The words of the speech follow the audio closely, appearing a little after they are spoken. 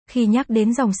Khi nhắc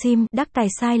đến dòng sim, đắc tài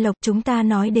sai lộc, chúng ta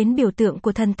nói đến biểu tượng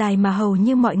của thần tài mà hầu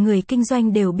như mọi người kinh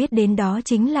doanh đều biết đến, đó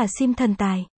chính là sim thần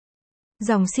tài.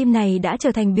 Dòng sim này đã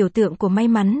trở thành biểu tượng của may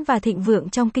mắn và thịnh vượng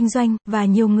trong kinh doanh, và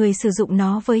nhiều người sử dụng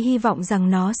nó với hy vọng rằng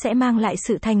nó sẽ mang lại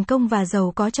sự thành công và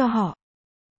giàu có cho họ.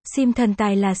 Sim thần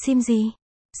tài là sim gì?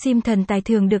 Sim thần tài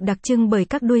thường được đặc trưng bởi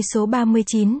các đuôi số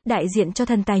 39, đại diện cho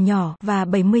thần tài nhỏ, và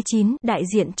 79, đại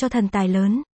diện cho thần tài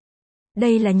lớn.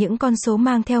 Đây là những con số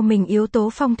mang theo mình yếu tố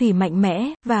phong thủy mạnh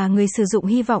mẽ, và người sử dụng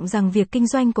hy vọng rằng việc kinh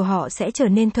doanh của họ sẽ trở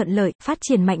nên thuận lợi, phát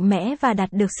triển mạnh mẽ và đạt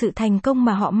được sự thành công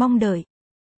mà họ mong đợi.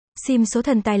 Sim số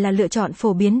thần tài là lựa chọn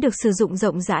phổ biến được sử dụng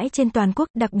rộng rãi trên toàn quốc,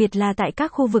 đặc biệt là tại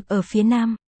các khu vực ở phía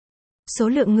Nam. Số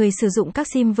lượng người sử dụng các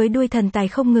sim với đuôi thần tài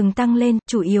không ngừng tăng lên,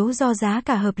 chủ yếu do giá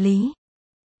cả hợp lý.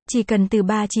 Chỉ cần từ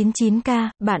 399k,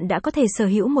 bạn đã có thể sở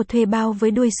hữu một thuê bao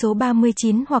với đuôi số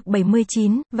 39 hoặc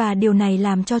 79, và điều này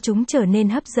làm cho chúng trở nên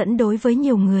hấp dẫn đối với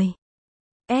nhiều người.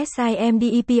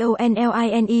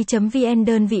 simdeponline.vn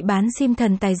đơn vị bán sim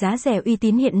thần tài giá rẻ uy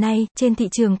tín. Hiện nay, trên thị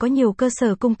trường có nhiều cơ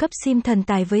sở cung cấp sim thần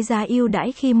tài với giá ưu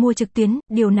đãi khi mua trực tuyến,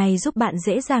 điều này giúp bạn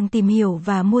dễ dàng tìm hiểu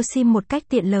và mua sim một cách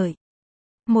tiện lợi.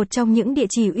 Một trong những địa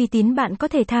chỉ uy tín bạn có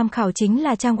thể tham khảo chính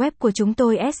là trang web của chúng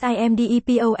tôi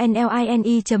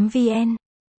simdeponline.vn.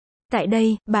 Tại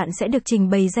đây, bạn sẽ được trình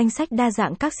bày danh sách đa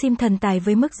dạng các sim thần tài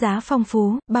với mức giá phong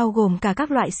phú, bao gồm cả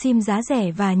các loại sim giá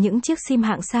rẻ và những chiếc sim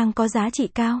hạng sang có giá trị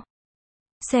cao.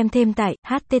 Xem thêm tại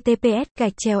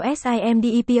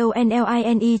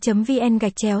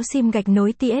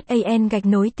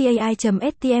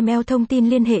https://simdeponline.vn/sim-sim-tai.html. Thông tin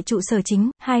liên hệ trụ sở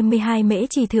chính, 22 Mễ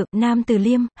Trì Thượng, Nam Từ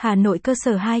Liêm, Hà Nội. Cơ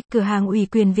sở 2, cửa hàng ủy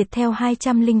quyền Viettel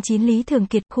 209 Lý Thường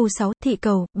Kiệt, khu 6, Thị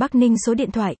Cầu, Bắc Ninh. Số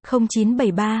điện thoại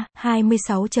 0973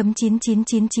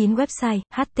 26.9999. Website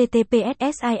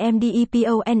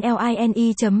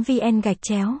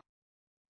https://simdeponline.vn/.